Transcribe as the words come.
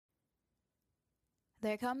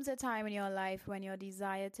There comes a time in your life when your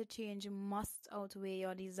desire to change must outweigh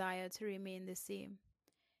your desire to remain the same.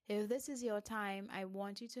 If this is your time, I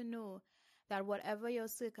want you to know that whatever your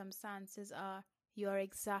circumstances are, you are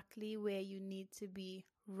exactly where you need to be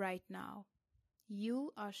right now.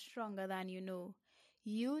 You are stronger than you know.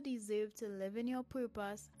 You deserve to live in your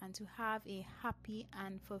purpose and to have a happy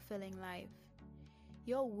and fulfilling life.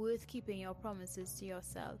 You're worth keeping your promises to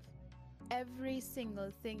yourself. Every single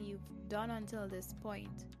thing you've done until this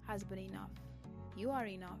point has been enough. You are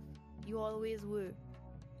enough. You always were.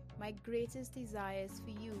 My greatest desire is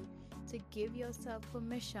for you to give yourself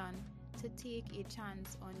permission to take a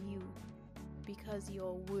chance on you because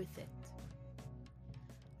you're worth it.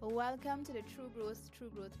 Welcome to the True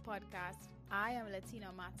Growth podcast. I am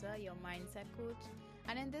Latina Mata, your mindset coach,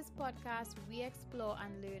 and in this podcast, we explore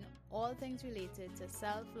and learn all things related to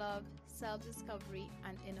self-love, self-discovery,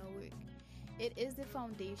 and inner work. It is the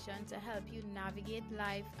foundation to help you navigate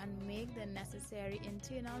life and make the necessary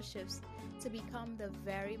internal shifts to become the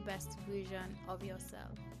very best version of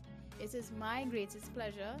yourself. It is my greatest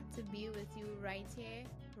pleasure to be with you right here,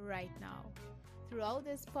 right now. Throughout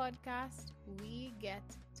this podcast, we get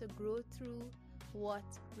to grow through what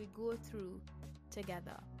we go through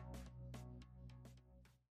together.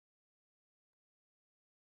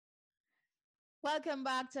 Welcome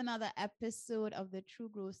back to another episode of the True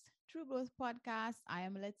Growth podcast. I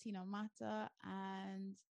am Latina Mata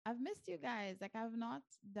and I've missed you guys. I've not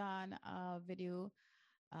done a video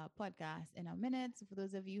podcast in a minute. So for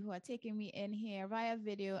those of you who are taking me in here via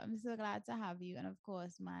video, I'm so glad to have you. And of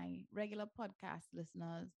course, my regular podcast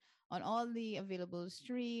listeners on all the available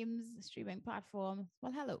streaming platforms.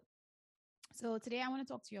 Well, hello. So today I want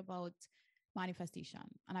to talk to you about manifestation,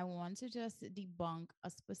 and I want to just debunk a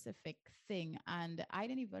specific thing. And I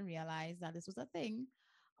didn't even realize that this was a thing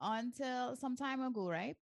until some time ago,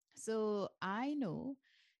 right? So I know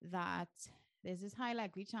that there's this high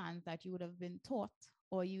likely chance that you would have been taught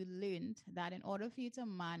or you learned that in order for you to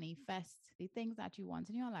manifest the things that you want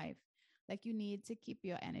in your life, like you need to keep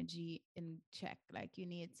your energy in check. Like you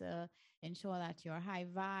need to ensure that you're high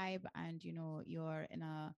vibe and you're in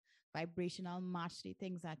a vibrational match the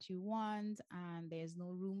things that you want and there's no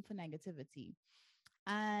room for negativity.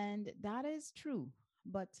 And that is true,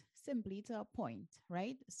 but simply to a point,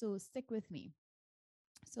 right? So stick with me.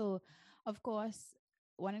 So, of course,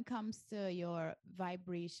 when it comes to your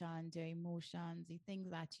vibrations, your emotions, the things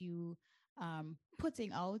that you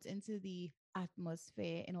putting out into the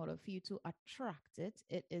atmosphere in order for you to attract it,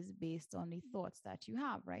 it is based on the thoughts that you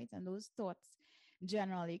have, right? And those thoughts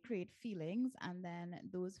generally create feelings, and then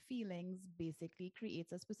those feelings basically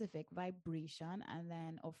creates a specific vibration and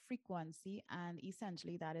then of frequency, and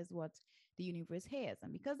essentially that is what the universe hears.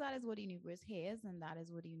 And because that is what the universe hears and that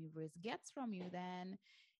is what the universe gets from you, then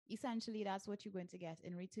essentially that's what you're going to get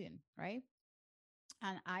in return, right?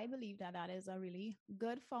 And I believe that that is a really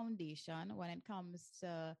good foundation when it comes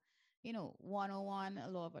to 101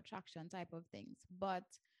 law of attraction type of things. But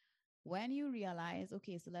when you realize,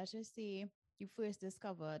 okay, so let's just say you first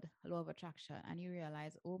discovered law of attraction and you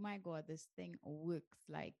realize, oh my God, this thing works.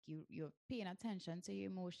 Like you're paying attention to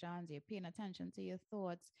your emotions, you're paying attention to your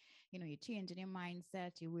thoughts, you're changing your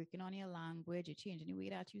mindset, you're working on your language, you're changing the way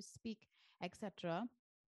that you speak, etc.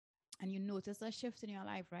 And you notice a shift in your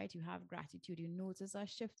life, right? You have gratitude, you notice a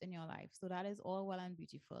shift in your life. So that is all well and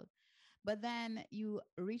beautiful. But then you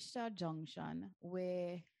reach a junction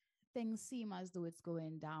where things seem as though it's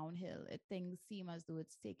going downhill. Things seem as though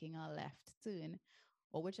it's taking a left turn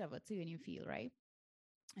or whichever turn you feel, right?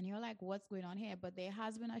 And you're like, what's going on here? But there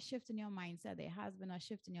has been a shift in your mindset. There has been a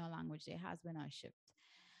shift in your language. There has been a shift.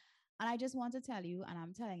 And I just want to tell you, and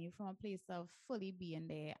I'm telling you from a place of fully being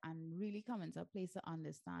there and really coming to a place to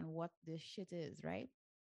understand what this shit is, right?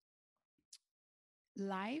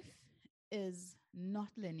 Life is not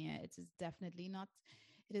linear. It is definitely not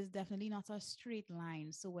a straight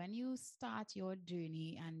line. So when you start your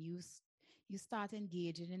journey and you start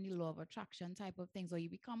engaging in the law of attraction type of things, or you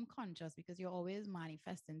become conscious because you're always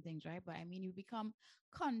manifesting things, right? But I mean, you become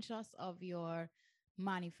conscious of your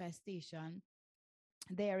manifestation.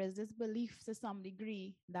 There is this belief to some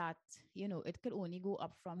degree that, it could only go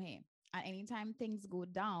up from here. And anytime things go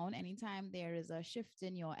down, anytime there is a shift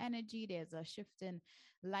in your energy, there's a shift in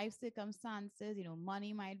life circumstances,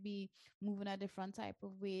 money might be moving a different type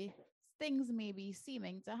of way, things may be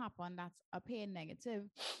seeming to happen that's appearing negative,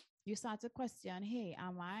 you start to question, hey,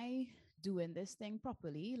 am I doing this thing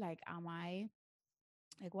properly?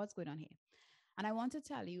 What's going on here? And I want to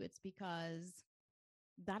tell you, it's because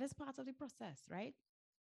that is part of the process, right?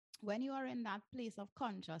 When you are in that place of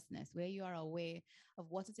consciousness where you are aware of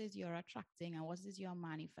what it is you're attracting and what it is you're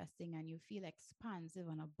manifesting, and you feel expansive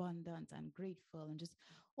and abundant and grateful and just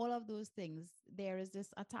all of those things, there is this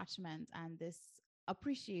attachment and this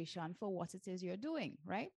appreciation for what it is you're doing,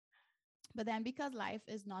 right? But then because life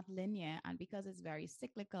is not linear and because it's very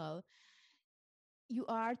cyclical, you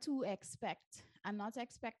are to expect, and not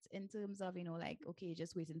expect in terms of, like, okay,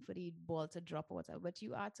 just waiting for the ball to drop or whatever, but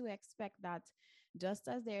you are to expect that just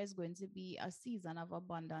as there is going to be a season of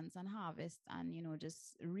abundance and harvest and,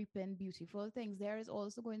 just reaping beautiful things, there is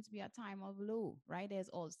also going to be a time of low, right? There's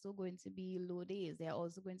also going to be low days. There are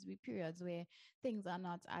also going to be periods where things are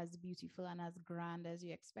not as beautiful and as grand as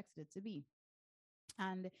you expected it to be.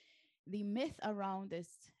 And the myth around this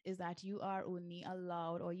is that you are only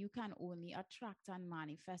allowed, or you can only attract and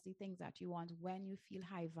manifest the things that you want when you feel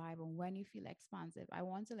high vibe and when you feel expansive. I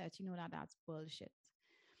want to let you know that that's bullshit.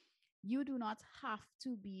 You do not have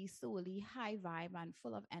to be solely high vibe and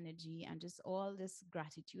full of energy and just all this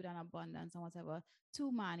gratitude and abundance and whatever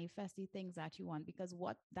to manifest the things that you want. Because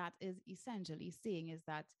what that is essentially saying is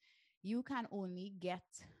that you can only get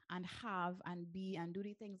and have and be and do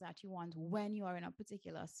the things that you want when you are in a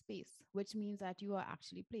particular space, which means that you are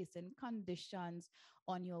actually placing conditions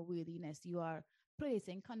on your worthiness. You are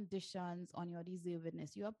placing conditions on your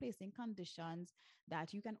deservedness. You are placing conditions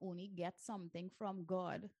that you can only get something from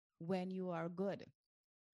God when you are good,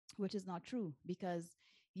 which is not true, because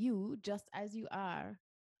you, just as you are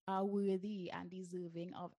worthy and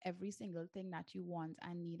deserving of every single thing that you want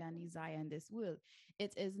and need and desire in this world.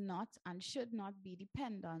 It is not and should not be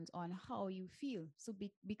dependent on how you feel. So,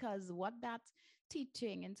 because what that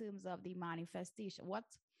teaching in terms of the manifestation, what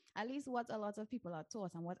at least what a lot of people are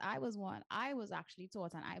taught, and what I was actually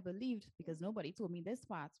taught, and I believed because nobody told me this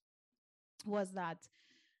part, was that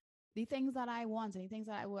the things that I want and the things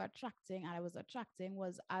that I was attracting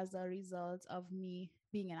was as a result of me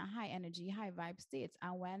being in a high energy, high vibe state.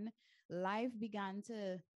 And when life began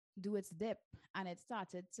to do its dip and it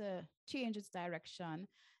started to change its direction,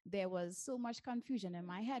 there was so much confusion in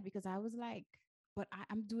my head because I was like, but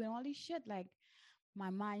I'm doing all this shit. Like, my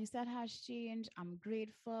mindset has changed. I'm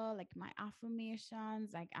grateful. Like, my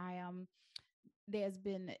affirmations, like, I am, there's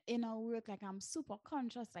been inner work, like I'm super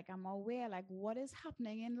conscious, like I'm aware, like what is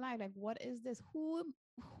happening in life, like what is this,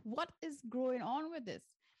 what is going on with this.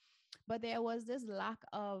 But there was this lack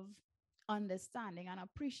of understanding and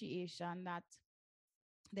appreciation that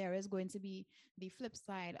there is going to be the flip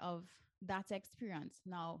side of that experience.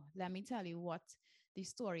 Now let me tell you what the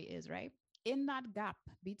story is, right? In that gap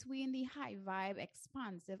between the high vibe,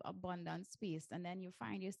 expansive, abundant space, and then you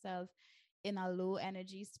find yourself in a low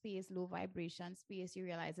energy space, low vibration space, you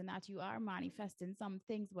realizing that you are manifesting some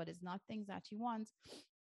things, but it's not things that you want.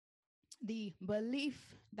 The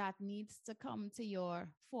belief that needs to come to your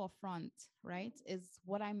forefront, right, is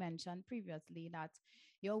what I mentioned previously, that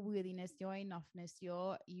your worthiness, your enoughness,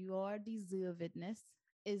 your deservedness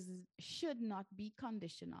is should not be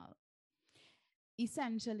conditional.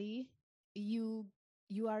 Essentially, you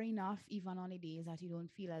you are enough even on the days that you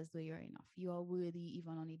don't feel as though you're enough. You are worthy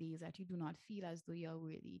even on the days that you do not feel as though you're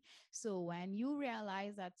worthy. So when you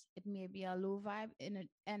realize that it may be a low vibe in an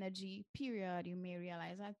energy period, you may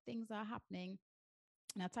realize that things are happening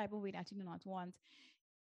in a type of way that you do not want.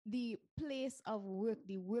 The place of work,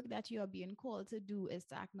 the work that you are being called to do, is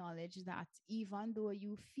to acknowledge that even though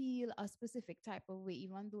you feel a specific type of way,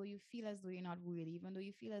 even though you feel as though you're not worthy, even though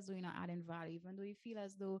you feel as though you're not adding value, even though you feel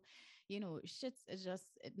as though, shit is just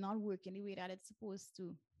not working the way that it's supposed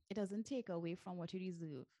to, it doesn't take away from what you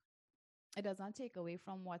deserve. It does not take away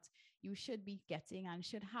from what you should be getting and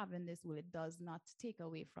should have in this world. It does not take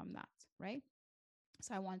away from that, right?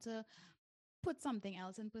 So I want to put something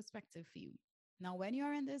else in perspective for you. Now, when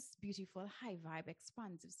you're in this beautiful, high vibe,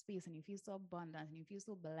 expansive space and you feel so abundant and you feel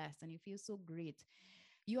so blessed and you feel so great,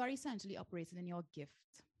 you are essentially operating in your gift,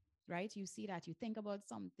 right? You see that, you think about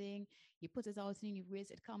something, you put it out in the universe,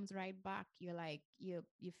 it comes right back. You're like, you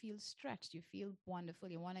feel stretched, you feel wonderful,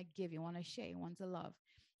 you want to give, you want to share, you want to love.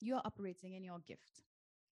 You're operating in your gift.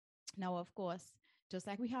 Now, of course, just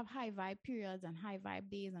like we have high vibe periods and high vibe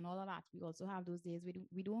days and all of that, we also have those days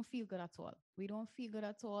we don't feel good at all. We don't feel good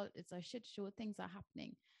at all. It's a shit show. Things are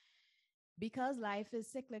happening. Because life is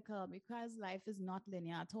cyclical, because life is not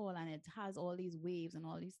linear at all, and it has all these waves and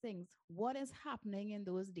all these things. What is happening in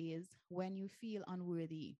those days when you feel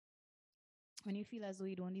unworthy? When you feel as though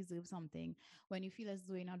you don't deserve something, when you feel as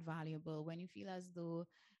though you're not valuable, when you feel as though,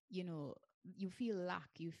 you know, you feel lack,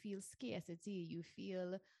 you feel scarcity, you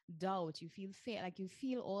feel doubt, you feel fear, like you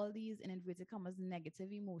feel all these in inverted commas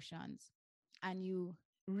negative emotions, and you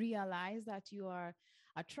realize that you are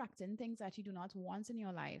attracting things that you do not want in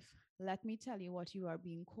your life, let me tell you what you are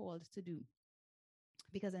being called to do.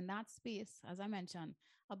 Because in that space, as I mentioned,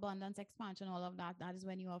 abundance, expansion, all of that, that is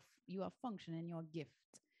when you are functioning your gift.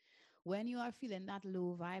 When you are feeling that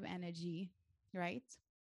low vibe energy, right?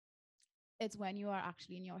 It's when you are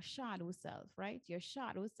actually in your shadow self, right? Your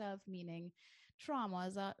shadow self, meaning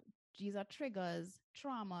traumas are these are triggers,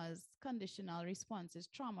 traumas, conditional responses,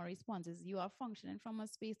 trauma responses. You are functioning from a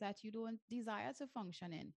space that you don't desire to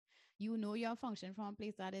function in. You know you're functioning from a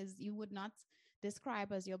place that is you would not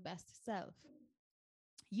describe as your best self.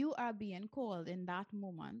 You are being called in that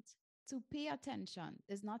moment to pay attention.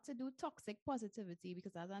 Is not to do toxic positivity,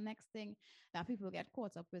 because that's the next thing that people get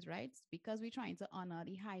caught up with, right? Because we're trying to honor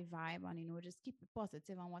the high vibe and, just keep it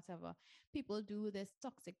positive and whatever. People do this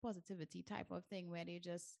toxic positivity type of thing where they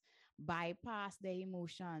just bypass their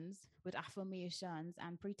emotions with affirmations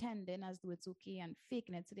and pretending as though it's okay and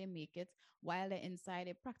faking it till they make it, while they're inside,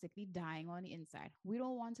 they're practically dying on the inside. We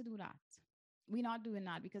don't want to do that. We're not doing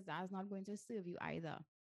that because that's not going to serve you either.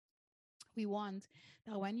 We want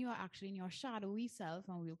that when you are actually in your shadowy self,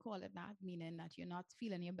 and we'll call it that, meaning that you're not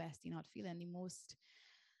feeling your best, you're not feeling the most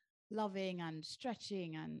loving and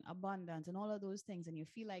stretching and abundant and all of those things, and you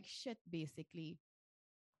feel like shit, basically,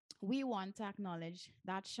 we want to acknowledge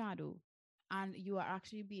that shadow. And you are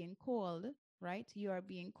actually being called, right? You are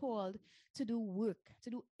being called to do work,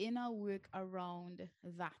 to do inner work around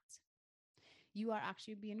that. You are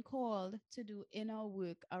actually being called to do inner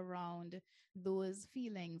work around those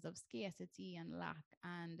feelings of scarcity and lack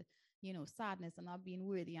and, sadness and not being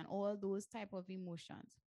worthy and all those type of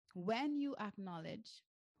emotions. When you acknowledge,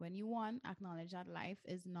 when you want acknowledge that life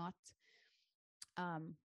is not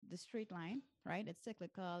um the straight line, right? It's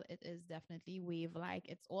cyclical, it is definitely wave like,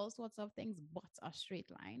 it's all sorts of things but a straight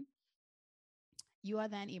line. You are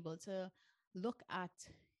then able to look at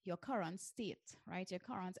your current state, right? Your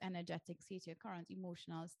current energetic state, your current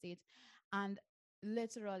emotional state, and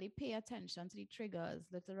literally pay attention to the triggers,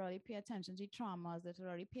 literally pay attention to the traumas,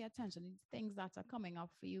 literally pay attention to the things that are coming up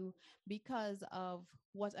for you because of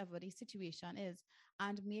whatever the situation is,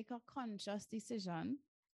 and make a conscious decision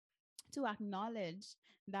to acknowledge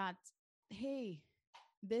that, hey,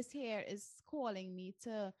 this here is calling me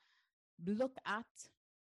to look at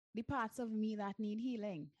the parts of me that need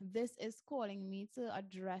healing. This is calling me to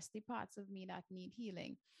address the parts of me that need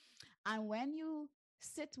healing. And when you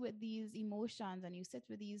sit with these emotions and you sit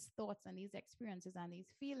with these thoughts and these experiences and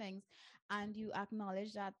these feelings, and you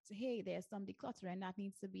acknowledge that, hey, there's some decluttering that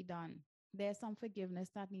needs to be done. There's some forgiveness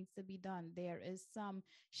that needs to be done. There is some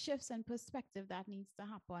shifts in perspective that needs to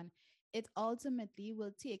happen. It ultimately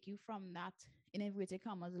will take you from that, in inverted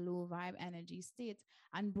commas, low vibe energy state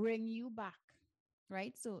and bring you back,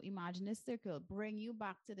 right? So imagine a circle, bring you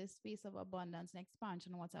back to this space of abundance and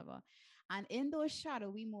expansion, whatever. And in those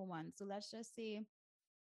shadowy moments, so let's just say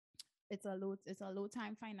it's a low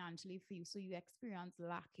time financially for you. So you experience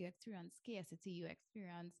lack, you experience scarcity, you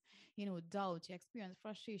experience, doubt, you experience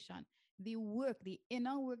frustration. The work, the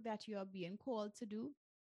inner work that you are being called to do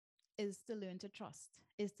is to learn to trust,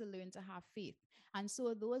 is to learn to have faith. And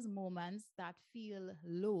so those moments that feel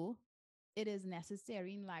low, it is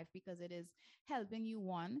necessary in life because it is helping you,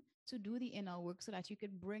 one, to do the inner work so that you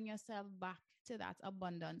could bring yourself back to that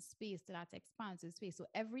abundant space, to that expansive space. So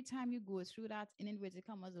every time you go through that, in inverted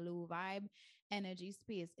commas, low vibe energy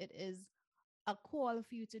space, it is a call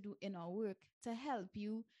for you to do inner work to help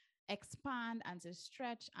you expand and to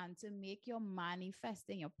stretch and to make your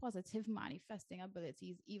manifesting, your positive manifesting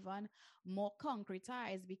abilities even more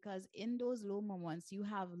concretized, because in those low moments you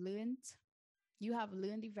have learned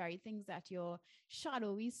the very things that your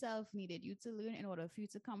shadowy self needed you to learn in order for you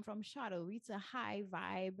to come from shadowy to high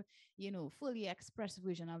vibe, fully expressed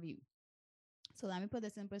version of you. So let me put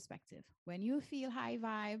this in perspective. When you feel high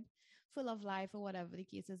vibe, full of life, or whatever the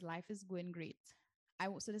case is, life is going great.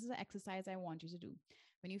 So this is an exercise I want you to do.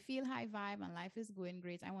 When you feel high vibe and life is going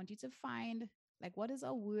great, I want you to find, like, what is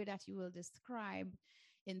a word that you will describe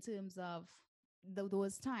in terms of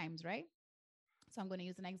those times, right? So I'm going to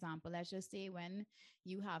use an example. Let's just say when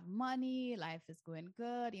you have money, life is going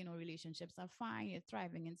good, relationships are fine, you're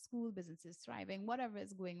thriving in school, business is thriving, whatever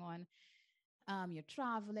is going on, you're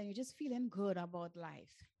traveling, you're just feeling good about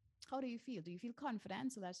life. How do you feel? Do you feel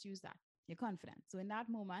confident? So let's use that. You're confident. So in that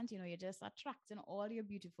moment, you're just attracting all your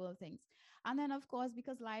beautiful things. And then of course,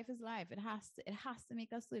 because life is life, it has to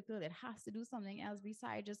make a circle. It has to do something else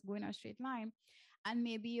besides just going a straight line. And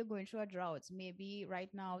maybe you're going through a drought. Maybe right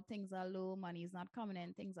now things are low, money is not coming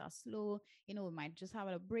in, things are slow. You might just have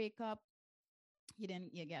a breakup.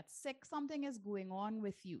 You get sick. Something is going on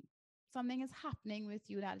with you. Something is happening with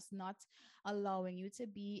you that's not allowing you to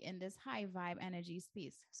be in this high vibe energy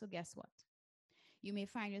space. So guess what? You may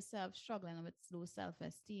find yourself struggling with low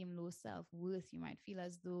self-esteem, low self-worth. You might feel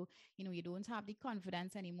as though, you don't have the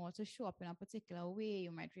confidence anymore to show up in a particular way.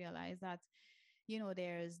 You might realize that,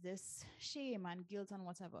 there's this shame and guilt and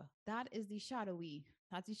whatever. That's the shadowy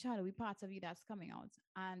part of you that's coming out.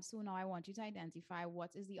 And so now I want you to identify what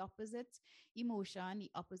is the opposite emotion,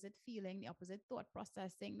 the opposite feeling, the opposite thought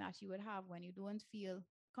processing that you would have when you don't feel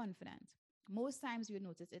confident. Most times you would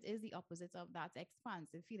notice it is the opposite of that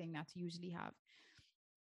expansive feeling that you usually have.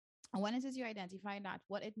 And when it is you identify that,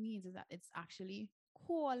 what it means is that it's actually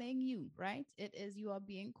calling you, right? It is you are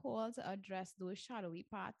being called to address those shadowy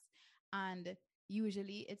parts. And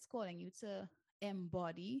usually it's calling you to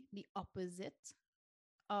embody the opposite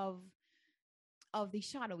of of the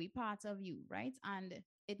shadowy parts of you, right? And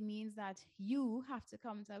it means that you have to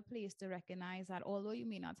come to a place to recognize that although you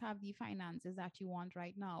may not have the finances that you want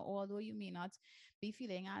right now, although you may not be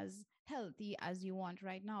feeling as healthy as you want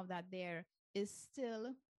right now, that there is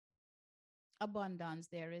still abundance,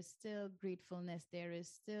 there is still gratefulness, there is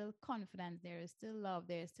still confidence, there is still love,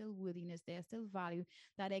 there is still worthiness, there is still value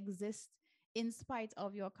that exists in spite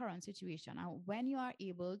of your current situation. And when you are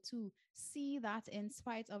able to see that in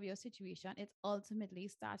spite of your situation, it ultimately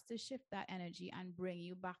starts to shift that energy and bring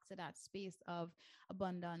you back to that space of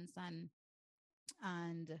abundance and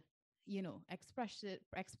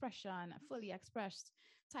expression, fully expressed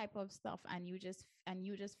type of stuff, and you just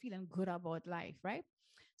feeling good about life, right?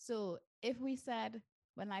 So if we said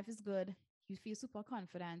when life is good, you feel super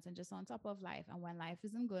confident and just on top of life, and when life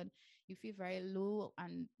isn't good, you feel very low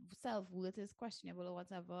and self-worth is questionable or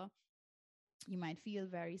whatever, you might feel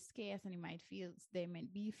very scarce, and you might feel there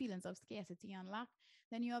might be feelings of scarcity and lack,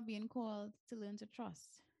 then you are being called to learn to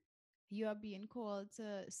trust. You are being called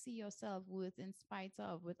to see yourself worth in spite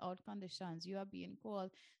of, without conditions. You are being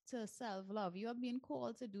called to self love. You are being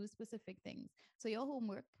called to do specific things. So, your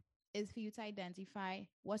homework is for you to identify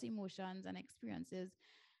what emotions and experiences,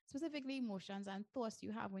 specifically emotions and thoughts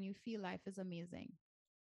you have when you feel life is amazing,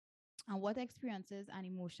 and what experiences and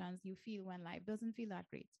emotions you feel when life doesn't feel that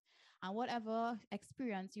great. And whatever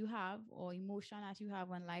experience you have or emotion that you have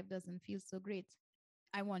when life doesn't feel so great,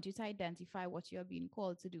 I want you to identify what you're being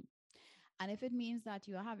called to do. And if it means that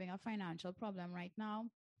you are having a financial problem right now,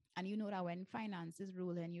 and you know that when finances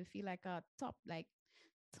rule and you feel like a top, like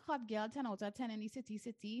hot girl, 10 out of 10 in the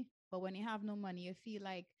city, but when you have no money, you feel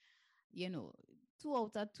like, you know, two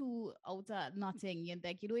out of nothing. You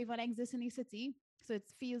like you don't even exist in the city. So it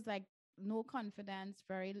feels like no confidence,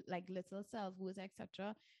 very like little self-worth,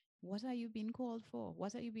 etc. What are you being called for?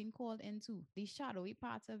 What are you being called into? The shadowy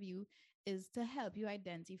part of you is to help you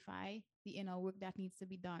identify the inner work that needs to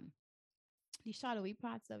be done. The shadowy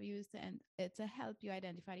parts of you is to help you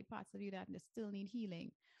identify the parts of you that still need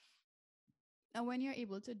healing. And when you're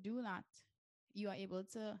able to do that, you are able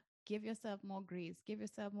to give yourself more grace, give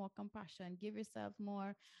yourself more compassion, give yourself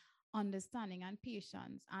more understanding and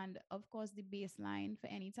patience. And of course, the baseline for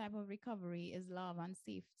any type of recovery is love and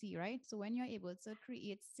safety, right? So when you're able to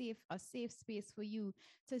create a safe space for you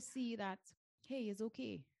to see that, hey, it's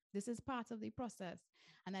okay. This is part of the process,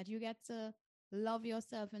 and that you get to love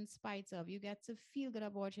yourself in spite of, you get to feel good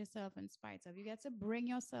about yourself in spite of, you get to bring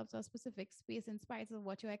yourself to a specific space in spite of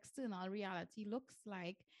what your external reality looks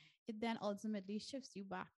like, it then ultimately shifts you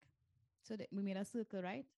back. So that we made a circle,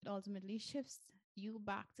 right? It ultimately shifts you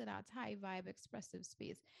back to that high vibe expressive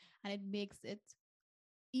space, and it makes it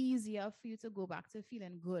easier for you to go back to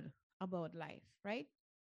feeling good about life, right?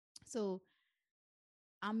 So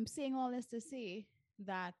I'm saying all this to say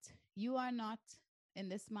that you are not in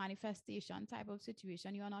this manifestation type of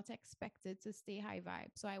situation. You are not expected to stay high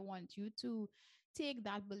vibe. So I want you to take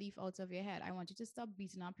that belief out of your head. I want you to stop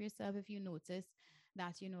beating up yourself if you notice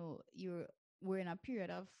that, we're in a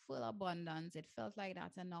period of full abundance. It felt like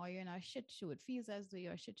that. And now you're in a shit show. It feels as though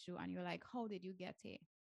you're a shit show. And you're like, how did you get here?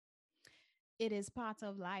 It is part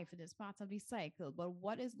of life. It is part of the cycle. But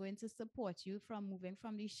what is going to support you from moving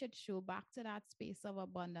from the shit show back to that space of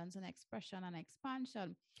abundance and expression and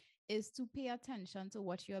expansion is to pay attention to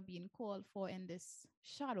what you're being called for in this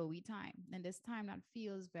shadowy time, in this time that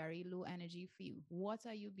feels very low energy for you. What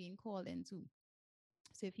are you being called into?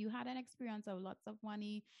 So if you had an experience of lots of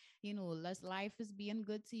money, less life is being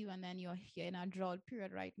good to you, and then you're in a drought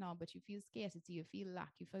period right now, but you feel scarcity, you feel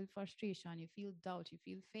lack, you feel frustration, you feel doubt, you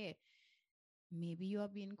feel fear. Maybe you are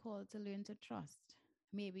being called to learn to trust.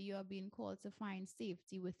 Maybe you are being called to find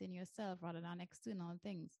safety within yourself rather than external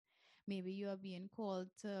things. Maybe you are being called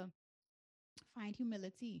to find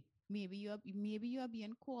humility. Maybe you are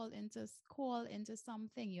being called into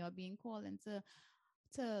something. You are being called into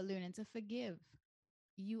to learning to forgive.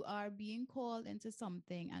 You are being called into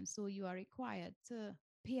something, and so you are required to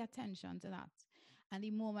pay attention to that. And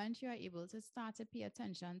the moment you are able to start to pay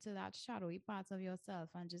attention to that shadowy part of yourself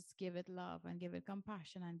and just give it love and give it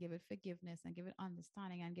compassion and give it forgiveness and give it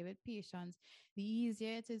understanding and give it patience, the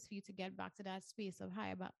easier it is for you to get back to that space of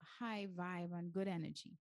high vibe and good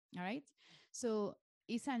energy. All right. So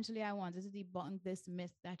essentially, I wanted to debunk this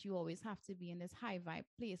myth that you always have to be in this high vibe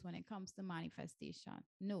place when it comes to manifestation.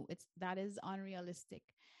 No, it's that is unrealistic.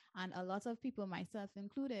 And a lot of people, myself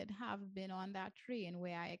included, have been on that train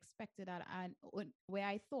where I expected that and where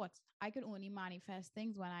I thought I could only manifest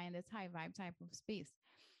things when I in this high vibe type of space.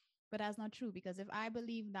 But that's not true, because if I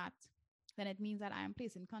believe that, then it means that I am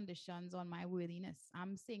placing conditions on my worthiness.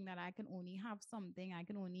 I'm saying that I can only have something, I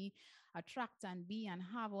can only attract and be and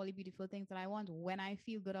have all the beautiful things that I want when I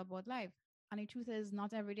feel good about life. And the truth is,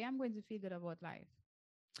 not every day I'm going to feel good about life.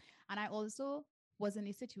 And I also was in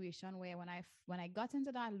a situation where when I got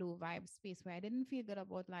into that low vibe space where I didn't feel good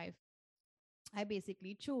about life, I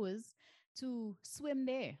basically chose to swim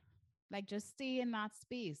there, like just stay in that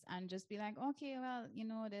space and just be like, okay, well,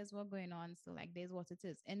 there's what going on. So, like, there's what it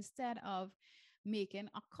is. Instead of making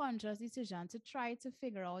a conscious decision to try to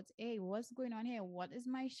figure out, hey, what's going on here? What is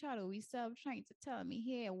my shadowy self trying to tell me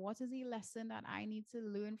here? What is the lesson that I need to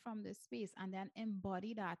learn from this space? And then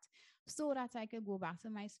embody that so that I could go back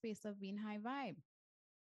to my space of being high vibe.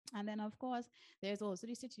 And then, of course, there's also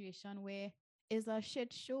the situation where it's a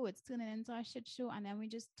shit show. It's turning into a shit show. And then we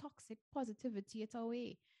just toxic positivity it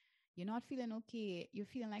away. You're not feeling okay. You're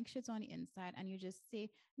feeling like shit on the inside. And you just say,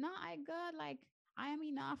 no, I got like, I am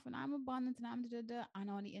enough and I'm abundant and I'm da, da, da. And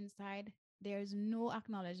on the inside, there's no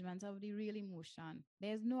acknowledgement of the real emotion.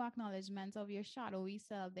 There's no acknowledgement of your shadowy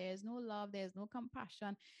self. There's no love. There's no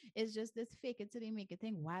compassion. It's just this fake it till they make it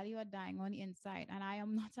thing while you are dying on the inside. And I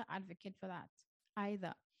am not an advocate for that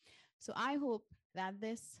either. So I hope that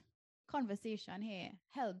this conversation here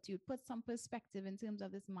helped you put some perspective in terms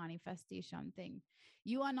of this manifestation thing.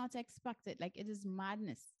 You are not expected, like it is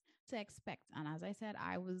madness to expect. And as I said,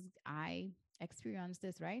 I experienced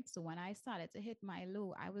this, right? So when I started to hit my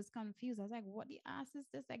low, I was confused. I was like, what the ass is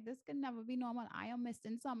this? Like, this can never be normal. I am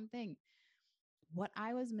missing something. What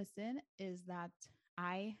I was missing is that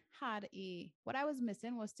what I was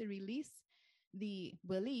missing was to release the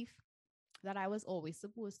belief that I was always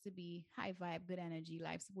supposed to be high vibe, good energy,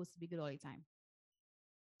 life supposed to be good all the time.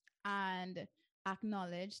 And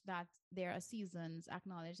acknowledge that there are seasons,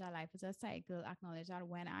 acknowledge that life is a cycle, acknowledge that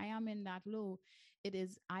when I am in that low,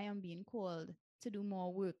 I am being called to do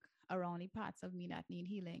more work around the parts of me that need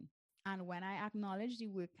healing. And when I acknowledge the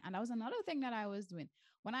work, and that was another thing that I was doing,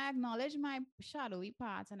 when I acknowledge my shadowy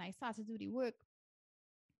parts and I start to do the work,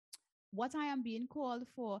 what I am being called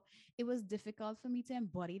for, it was difficult for me to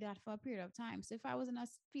embody that for a period of time. So if I was in a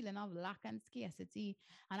feeling of lack and scarcity,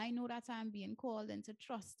 and I know that I'm being called into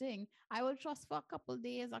trusting, I will trust for a couple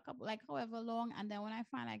days, like however long. And then when I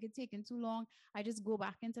find like it's taking too long, I just go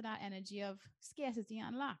back into that energy of scarcity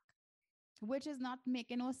and lack, which is not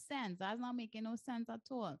making no sense. That's not making no sense at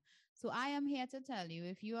all. So I am here to tell you,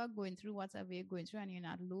 if you are going through whatever you're going through and you're in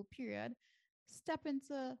that low period, step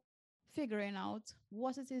into figuring out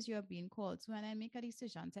what it is you're being called to and then make a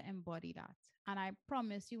decision to embody that. And I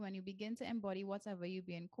promise you, when you begin to embody whatever you're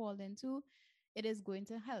being called into, it is going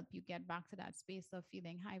to help you get back to that space of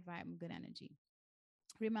feeling high vibe and good energy.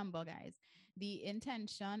 Remember, guys, the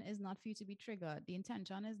intention is not for you to be triggered. The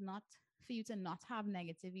intention is not for you to not have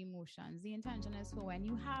negative emotions. The intention is for when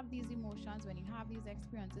you have these emotions, when you have these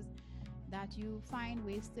experiences, that you find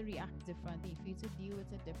ways to react differently, for you to deal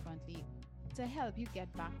with it differently, to help you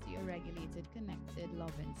get back to your regulated, connected,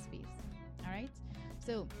 loving space. All right.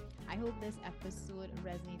 So I hope this episode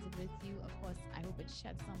resonated with you. Of course, I hope it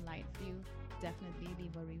shed some light for you. Definitely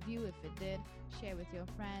leave a review if it did. Share with your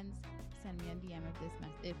friends. Send me a DM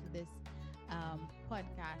if this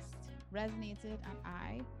podcast resonated, and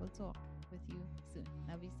I will talk with you soon.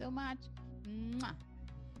 Love you so much.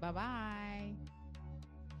 Bye bye.